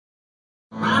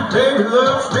baby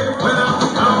loves me when I'm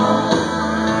gone.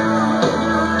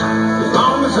 As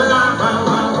long as I find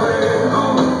my way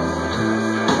home.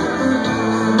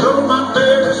 Though my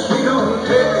baby, she don't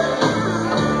care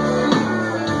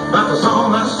about the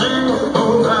song I sing or the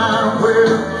clothes I wear.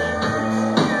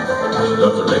 She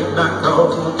loves the late night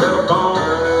calls on the telephone.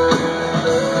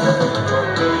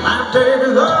 My baby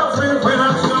loves me when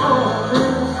I'm gone.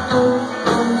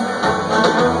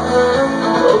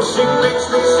 Oh, she makes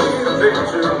me see the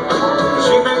picture.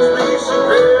 She makes me see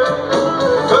red.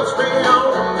 Puts me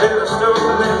on a pedestal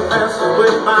and messes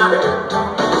with my head.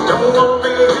 Don't want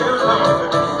me in an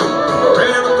office or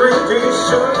in a three-piece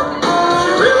suit. She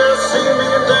really see me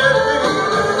in that mood.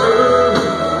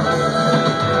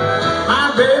 My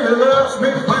baby loves me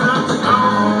when I'm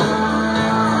gone.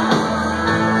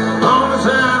 As long as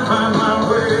I find my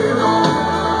way home.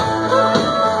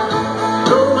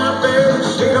 Though my baby,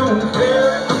 she don't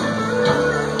care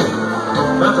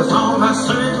about the song I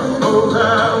sing or the clothes I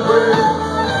wear.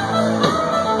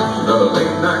 She loves the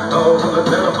late night calls on the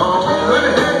telephone. Let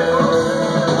me hear it.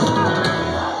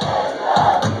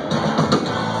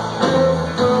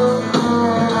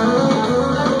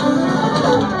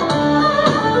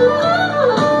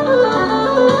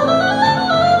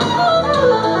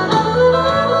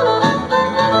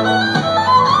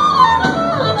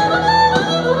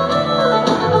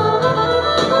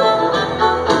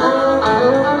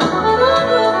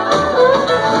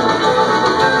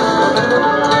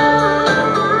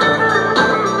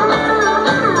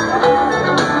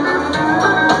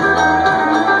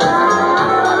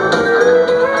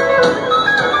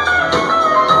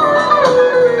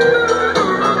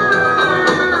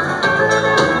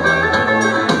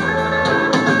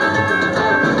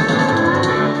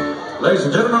 Ladies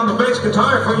and gentlemen, on the bass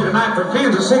guitar for you tonight from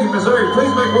Kansas City, Missouri, please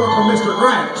make welcome Mr.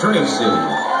 Grant Tracy.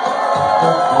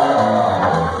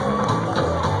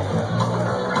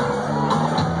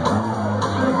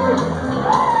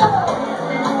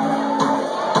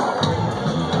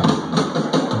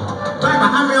 Back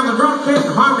behind me on the drum kit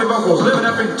and harmony vocals, living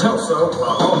up in Tulsa,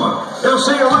 Oklahoma. They'll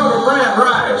say hello to Brad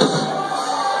Rice.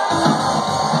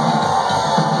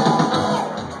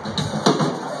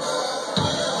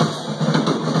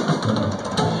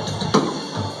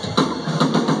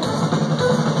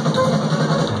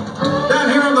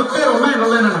 Fiddle,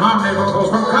 mandolin, and harmony vocals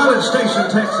from College Station,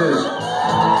 Texas.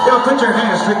 Y'all put your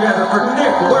hands together for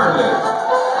Nick Worley.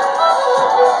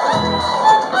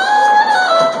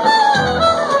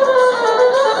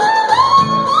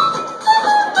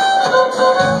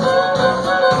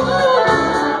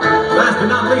 Last but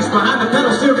not least, behind the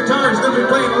pedal steel guitar, he's going to be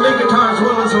playing the lead guitar as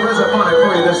well as the resophonic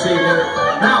for you this evening.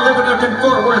 Now living up in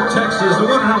Fort Worth, Texas, the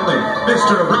one and only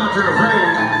Mr. Roger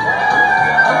Ray.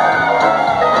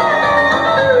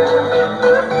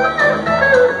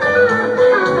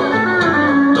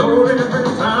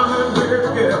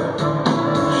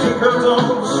 Comes on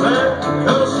the slack,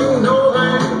 cause she knows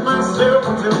I ain't myself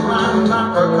until I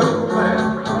knock her cup back.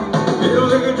 It'll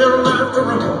lead your life to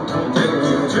run, take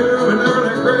you to an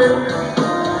early grave.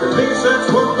 At least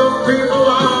that's what the people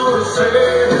always say.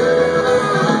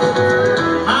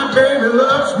 My baby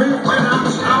loves me when I'm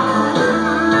strong.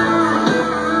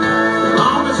 As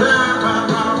long as I find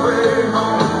my way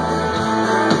home.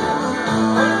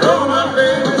 Though my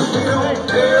baby, she don't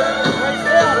care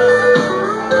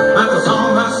about the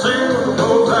song I sing or the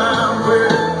clothes I wear.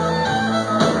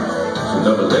 She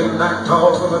loves the late night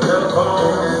calls on the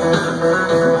telephone.